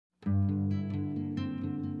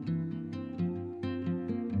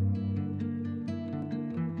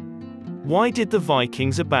Why did the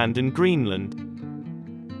Vikings abandon Greenland?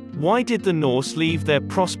 Why did the Norse leave their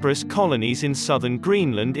prosperous colonies in southern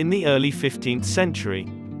Greenland in the early 15th century?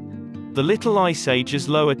 The Little Ice Age's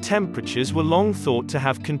lower temperatures were long thought to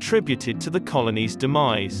have contributed to the colony's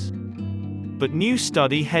demise. But new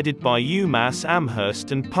study headed by UMass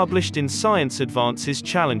Amherst and published in Science Advances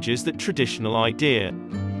challenges that traditional idea.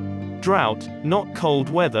 Drought, not cold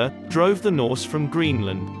weather, drove the Norse from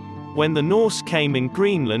Greenland. When the Norse came in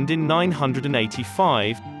Greenland in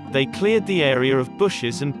 985, they cleared the area of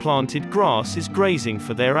bushes and planted grass as grazing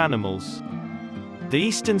for their animals. The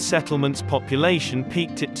eastern settlement's population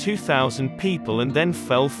peaked at 2,000 people and then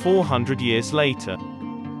fell 400 years later.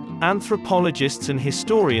 Anthropologists and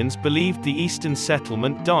historians believed the eastern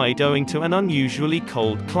settlement died owing to an unusually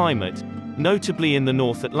cold climate, notably in the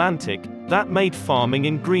North Atlantic, that made farming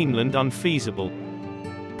in Greenland unfeasible.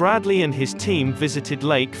 Bradley and his team visited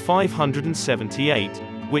Lake 578,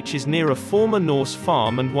 which is near a former Norse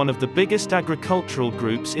farm and one of the biggest agricultural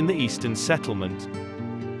groups in the eastern settlement.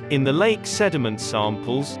 In the lake sediment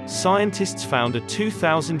samples, scientists found a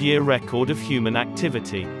 2,000-year record of human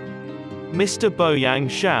activity. Mr. Boyang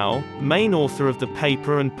Zhao, main author of the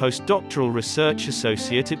paper and postdoctoral research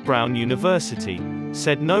associate at Brown University,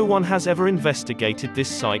 said no one has ever investigated this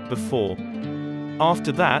site before.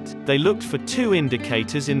 After that, they looked for two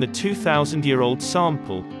indicators in the 2,000-year-old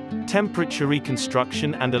sample: temperature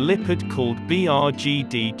reconstruction and a lipid called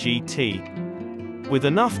BRGDGT. With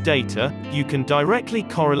enough data, you can directly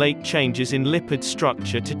correlate changes in lipid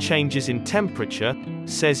structure to changes in temperature,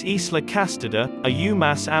 says Isla Castada, a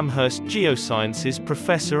UMass Amherst geosciences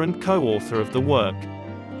professor and co-author of the work.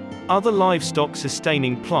 Other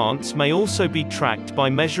livestock-sustaining plants may also be tracked by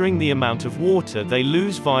measuring the amount of water they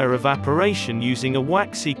lose via evaporation using a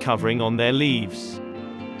waxy covering on their leaves.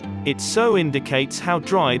 It so indicates how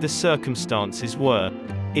dry the circumstances were.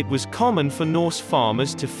 It was common for Norse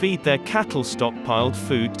farmers to feed their cattle stockpiled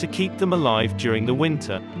food to keep them alive during the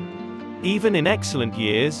winter. Even in excellent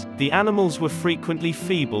years, the animals were frequently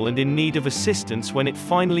feeble and in need of assistance when it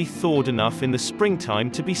finally thawed enough in the springtime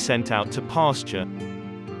to be sent out to pasture.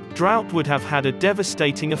 Drought would have had a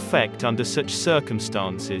devastating effect under such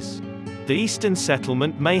circumstances. The eastern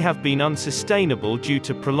settlement may have been unsustainable due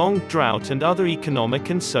to prolonged drought and other economic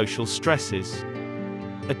and social stresses.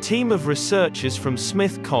 A team of researchers from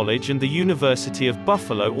Smith College and the University of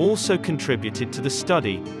Buffalo also contributed to the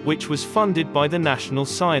study, which was funded by the National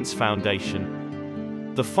Science Foundation.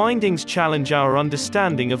 The findings challenge our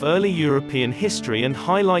understanding of early European history and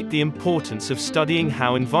highlight the importance of studying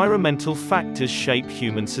how environmental factors shape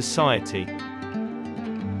human society.